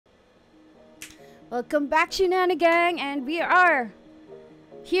Welcome back, Shenanigang, and we are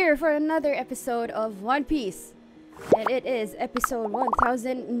here for another episode of One Piece. And it is episode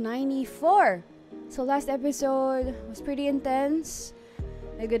 1094. So last episode was pretty intense.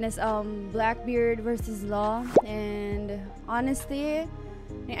 My goodness, Blackbeard versus Law. And honestly,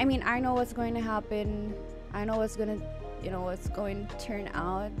 I mean, I know what's going to happen. I know what's going to turn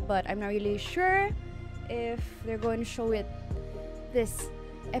out, but I'm not really sure if they're going to show it this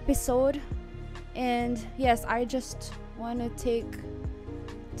episode. And yes, I just want to take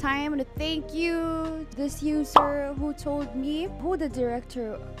time to thank you, this user who told me who the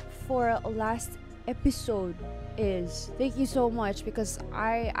director for last episode is. Thank you so much, because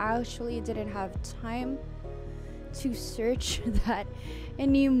I actually didn't have time to search that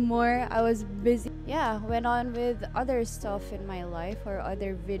anymore. I was busy. Yeah, went on with other stuff in my life, or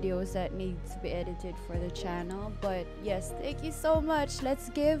other videos that need to be edited for the channel. But yes, thank you so much. Let's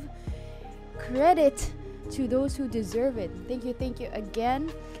give credit to those who deserve it. Thank you again.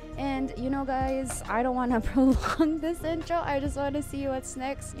 And you know, guys, I don't want to prolong this intro. I just want to see what's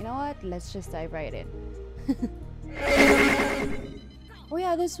next. You know what, let's just dive right in. Oh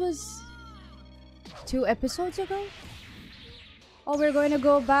yeah, this was 2 episodes ago. Oh, we're going to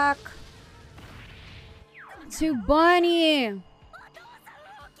go back to Bonnie.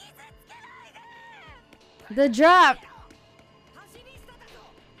 The drop.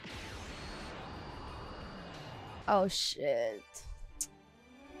 Oh shit.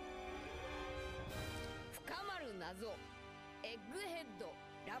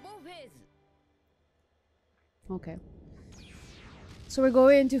 Okay. So we're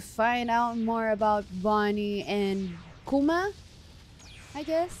going to find out more about Bonnie and Kuma, I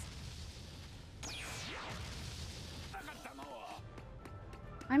guess.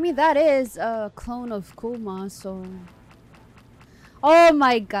 I mean, that is a clone of Kuma, so... Oh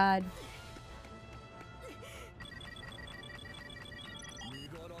my god.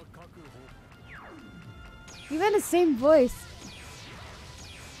 Even the same voice.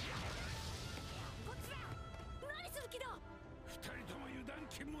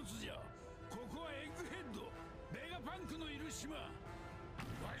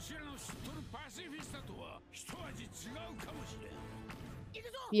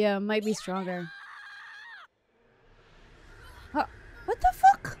 Yeah, might be stronger. Huh, what the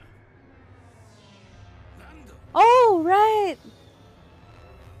fuck? Oh, right.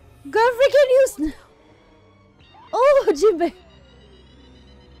 Go freaking use. Oh, JINBEI.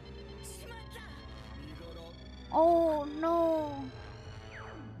 Oh no.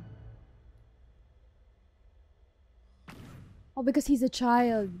 Oh, because he's a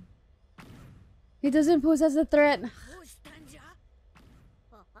child. He doesn't pose as a threat.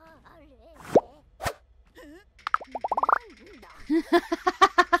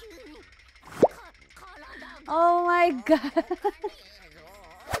 Oh my god.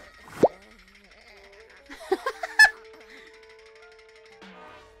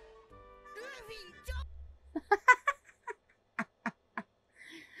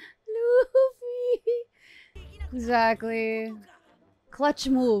 Exactly. Clutch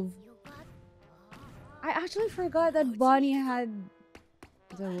move. I actually forgot that Bonnie had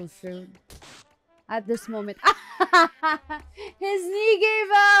the fruit at this moment. His knee gave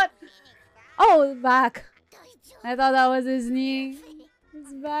out. Oh, back. I thought that was his knee.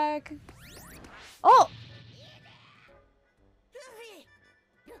 His back. Oh.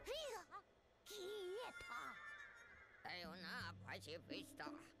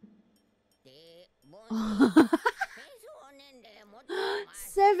 Oh.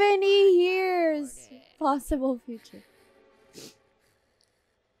 70 years possible future.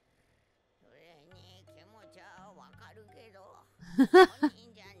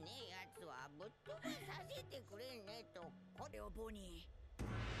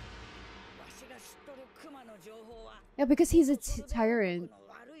 Yeah, because he's a tyrant.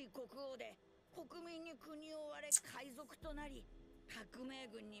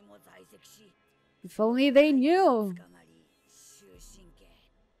 If only they knew.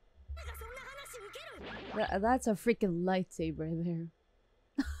 That's a freaking lightsaber there.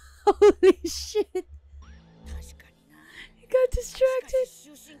 Holy shit. He got distracted.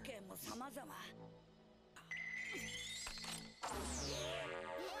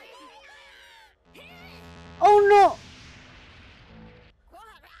 Oh no.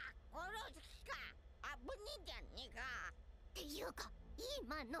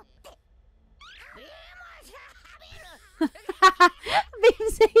 Beam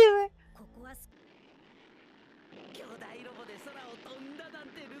saber.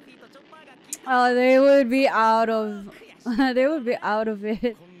 Oh, they would be out of they would be out of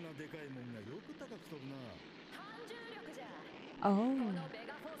it. Oh.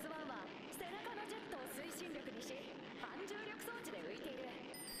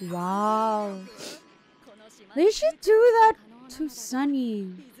 Wow. They should do that to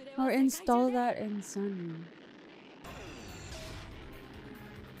Sunny. Or install that in Sunny.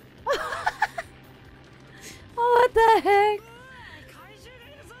 Oh, what the heck?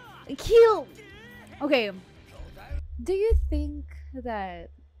 Cute. Okay. Do you think that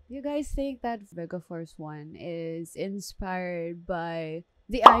you guys think that Megaforce 1 is inspired by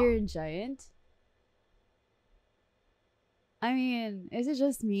the Iron Giant? I mean, is it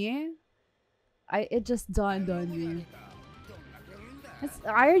just me? It just dawned on me.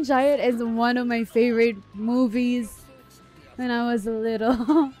 Iron Giant is one of my favorite movies when I was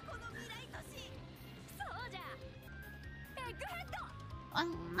little.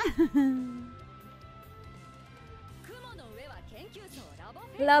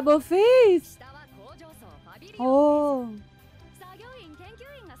 Labo face. Oh.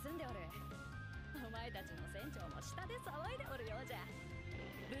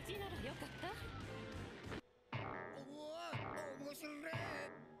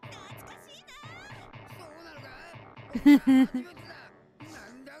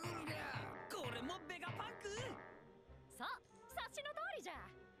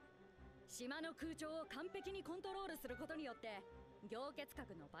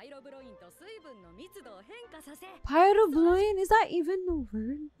 Pyrobloin? Is that even a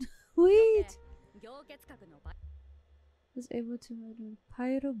word? Wait. Was able to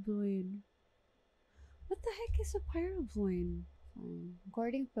pyrobloin. What the heck is a pyrobloin?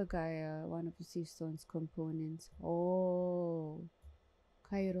 According to Pagaya, one of the sea stone's components. Oh,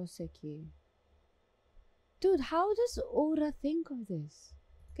 Kairoseki. Dude, how does Oda think of this?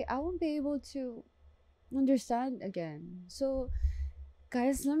 Okay, I won't be able to understand again. So,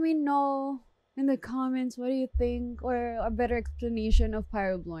 guys, let me know in the comments what do you think, or a better explanation of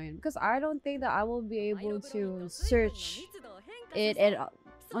pyrobloin, because I don't think that I will be able to search it and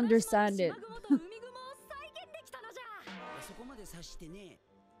understand it.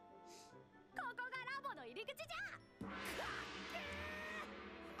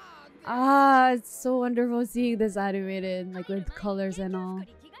 Ah, it's so wonderful seeing this animated, like with colors and all.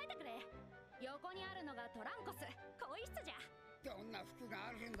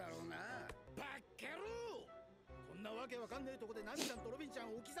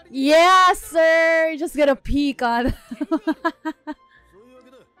 Yeah, sir! Just gonna peek on.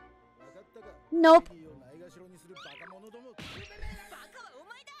 Nope.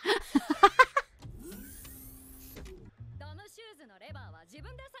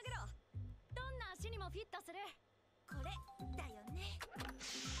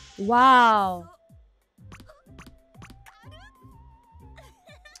 Wow.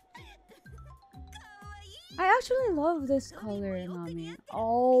 I actually love this color, Nami.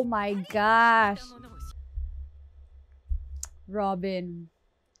 Oh my gosh. Robin.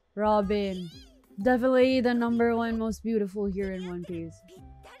 Robin. Definitely the #1 most beautiful here in One Piece.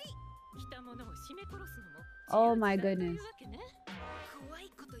 Oh my goodness.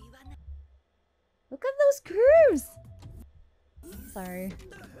 Look at those curves! Sorry.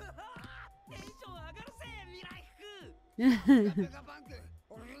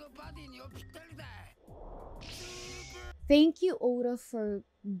 Thank you, Oda, for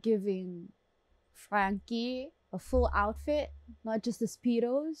giving Frankie a full outfit, not just the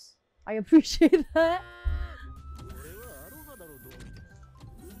Speedos. I appreciate that.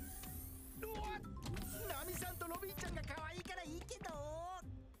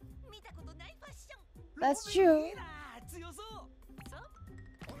 That's true.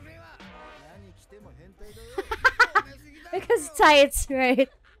 Because tights, right?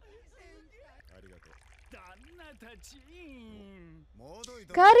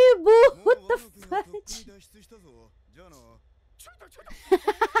 Karibu! What the fudge?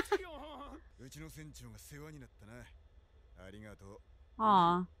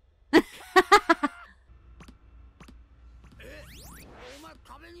 Aww.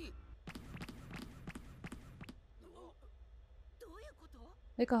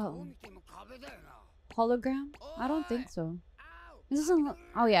 Like a hologram? I don't think so. This isn't.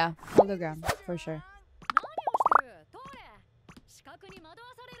 Oh yeah, hologram for sure.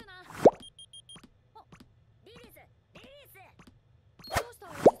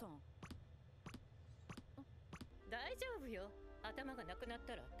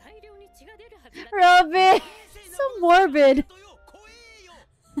 Robin! So morbid!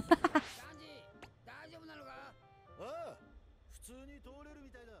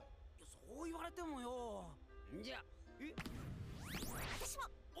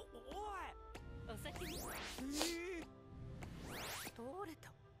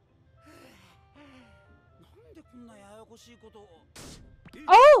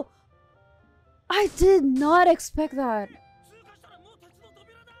 Oh! I did not expect that.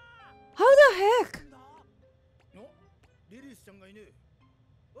 How the heck?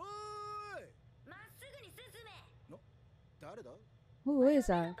 Who is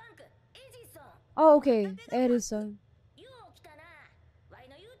that? Oh, okay. Edison.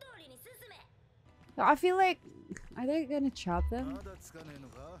 I feel like... Are they gonna chop them?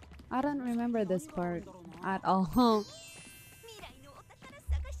 I don't remember this part at all.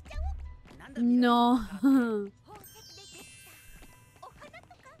 No.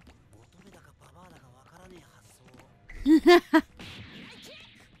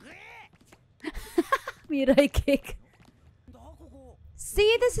 Mirai kick.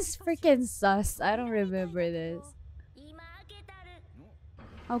 See, this is freaking sus. I don't remember this.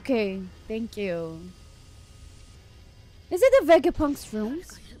 Okay, thank you. Is it the Vegapunk's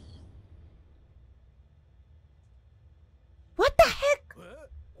rooms? What the heck?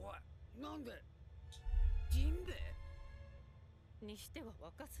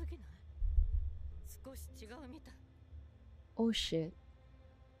 Oh shit.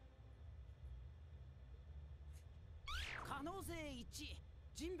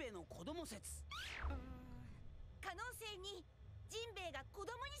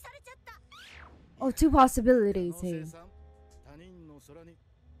 Oh, two possibilities, hey.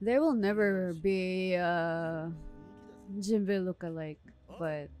 There will never be Jinbei lookalike,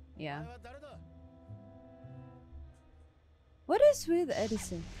 but yeah. What is with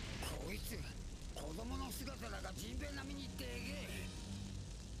Edison?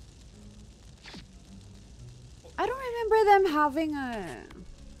 I don't remember them having a...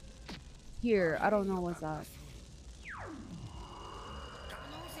 Here, I don't know what's that.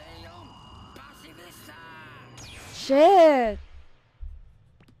 Shit!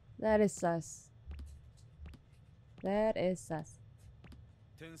 That is sus. That is sus.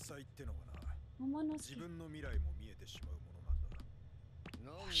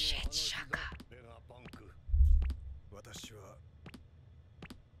 Oh shit, Shaka.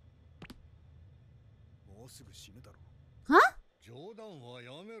 Huh?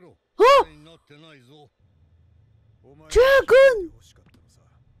 Huh? Dragon!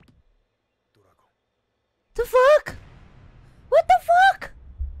 The fuck? What the fuck?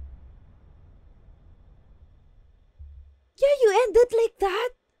 Yeah, you ended like that?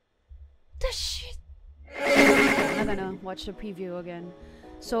 The shit. I'm gonna watch the preview again.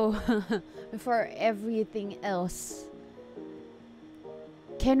 So, before everything else,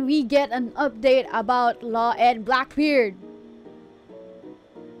 can we get an update about Law and Blackbeard?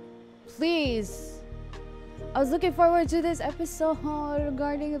 Please. I was looking forward to this episode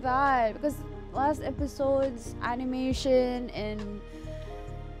regarding that, because last episode's animation and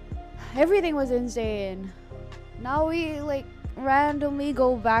everything was insane. Now we like randomly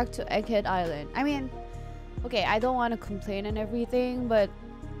go back to Egghead Island. I mean, okay, I don't want to complain and everything, but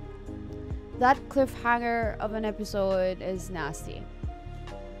that cliffhanger of an episode is nasty.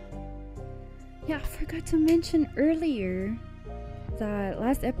 Yeah, I forgot to mention earlier that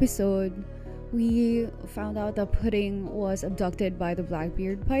last episode we found out that Pudding was abducted by the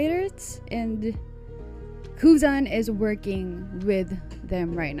Blackbeard pirates, and Kuzan is working with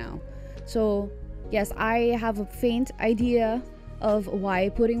them right now. So yes, I have a faint idea of why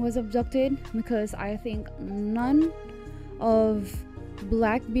Pudding was abducted, because I think none of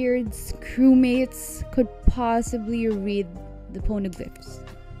Blackbeard's crewmates could possibly read the poneglyphs.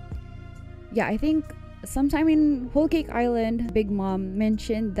 Yeah, I think sometime in Whole Cake Island, Big Mom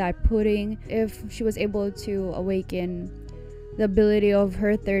mentioned that Pudding, if she was able to awaken the ability of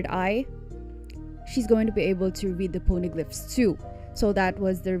her third eye, she's going to be able to read the poneglyphs too. So that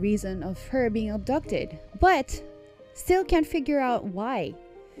was the reason of her being abducted. But still can't figure out why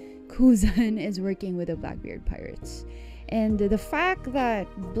Kuzan is working with the Blackbeard pirates. And the fact that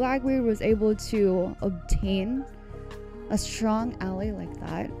Blackbeard was able to obtain a strong ally like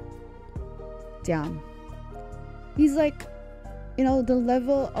that, damn. He's like, you know, the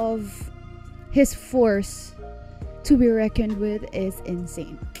level of his force to be reckoned with is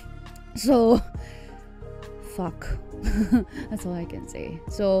insane. So, fuck. That's all I can say.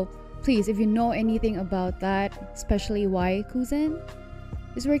 So, please, if you know anything about that, especially why Kuzan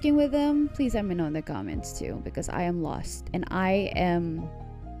is working with them, please let me know in the comments too, because I am lost and I am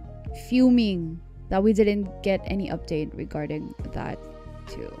fuming that we didn't get any update regarding that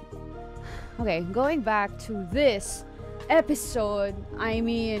too. Okay, going back to this episode, I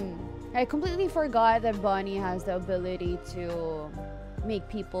mean, I completely forgot that Bonnie has the ability to make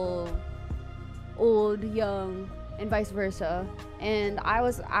people old, young, and vice versa. And I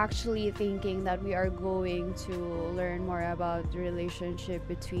was actually thinking that we are going to learn more about the relationship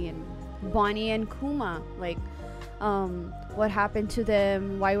between Bonnie and Kuma, like what happened to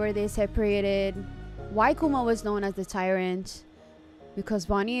them, why were they separated, why Kuma was known as the tyrant, because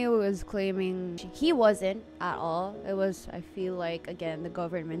Bonnie was claiming he wasn't at all. It was, I feel like, again, the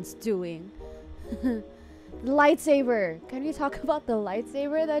government's doing. The lightsaber. Can we talk about the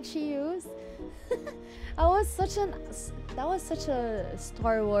lightsaber that she used? That was such a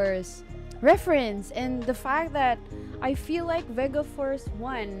Star Wars reference, and the fact that I feel like Vega Force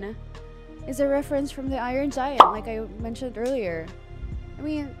 1 is a reference from the Iron Giant, like I mentioned earlier. I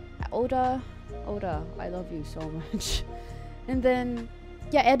mean, Oda, I love you so much. And then,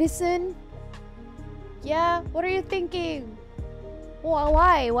 yeah, Edison. Yeah, what are you thinking?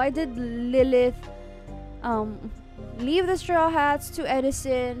 Why did Lilith leave the Straw Hats to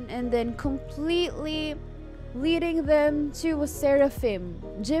Edison and then completely leading them to a Seraphim?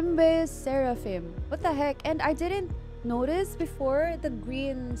 JINBEI's Seraphim. What the heck? And I didn't notice before the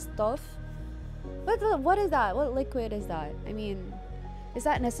green stuff. What is that? What liquid is that? I mean, is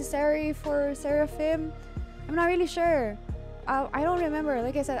that necessary for Seraphim? I'm not really sure. I don't remember.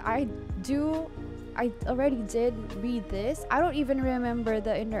 Like I said, I already did read this. I don't even remember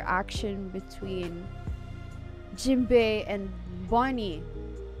the interaction between JINBEI and Bonnie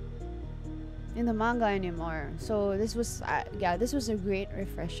in the manga anymore. So this was this was a great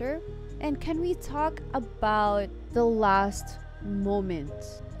refresher. And can we talk about the last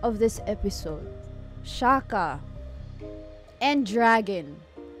moment of this episode? Shaka and Dragon.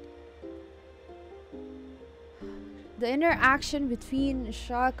 The interaction between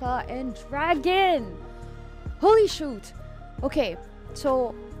Shaka and Dragon. Holy shoot. Okay,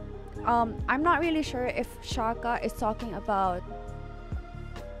 so I'm not really sure if Shaka is talking about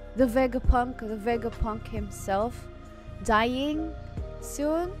the Vegapunk himself dying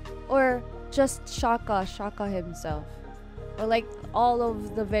soon, or just Shaka himself, or like all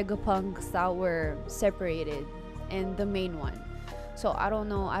of the Vegapunks that were separated and the main one. So I don't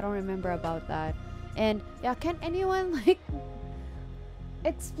know, I don't remember about that. And yeah, can anyone like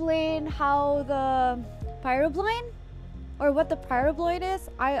explain how the Pyrobloin, or what the Pyrobloin is?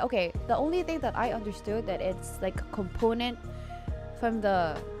 Okay, the only thing that I understood that it's like a component from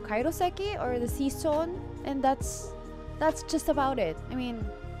the Kairoseki or the Sea Stone, and that's just about it. I mean,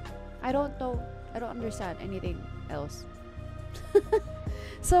 I don't know, I don't understand anything else.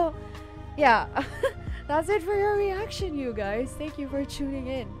 So yeah, that's it for your reaction, you guys. Thank you for tuning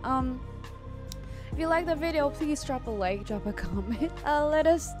in. If you like the video, please drop a like, drop a comment. Let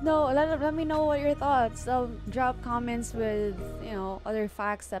us know, let me know what your thoughts. Drop comments with, you know, other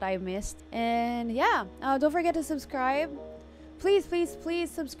facts that I missed. And yeah, don't forget to subscribe. Please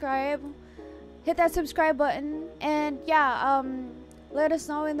subscribe. Hit that subscribe button. And yeah, let us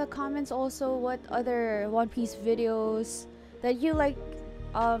know in the comments also what other One Piece videos that you like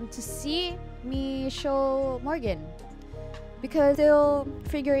to see me show Morgan, because still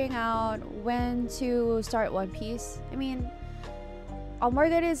figuring out when to start One Piece. I mean,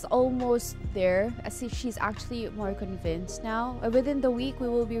 Morgan is almost there. I see she's actually more convinced now. Within the week, we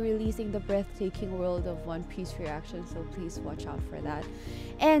will be releasing the breathtaking world of One Piece reaction, so please watch out for that.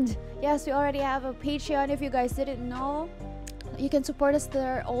 And yes, we already have a Patreon. If you guys didn't know, you can support us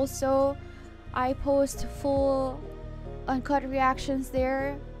there also. I post full uncut reactions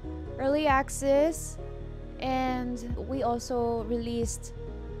there, early access, and we also released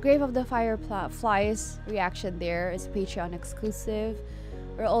Grave of the Fireflies reaction there. It's Patreon exclusive.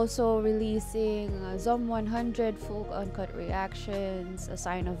 We're also releasing Zom 100 full uncut reactions, A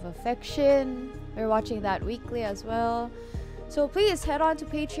Sign of Affection. We're watching that weekly as well. So please head on to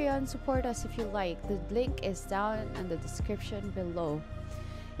Patreon, support us if you like. The link is down in the description below.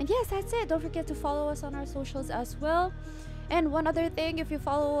 And yes, that's it. Don't forget to follow us on our socials as well. And one other thing, if you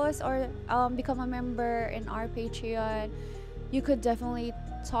follow us or become a member in our Patreon, you could definitely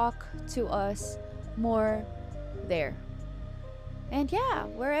talk to us more there. And yeah,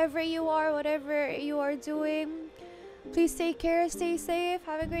 wherever you are, whatever you are doing, please take care, stay safe,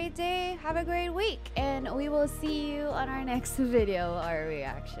 have a great day, have a great week, and we will see you on our next video or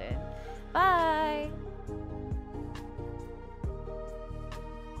reaction. Bye!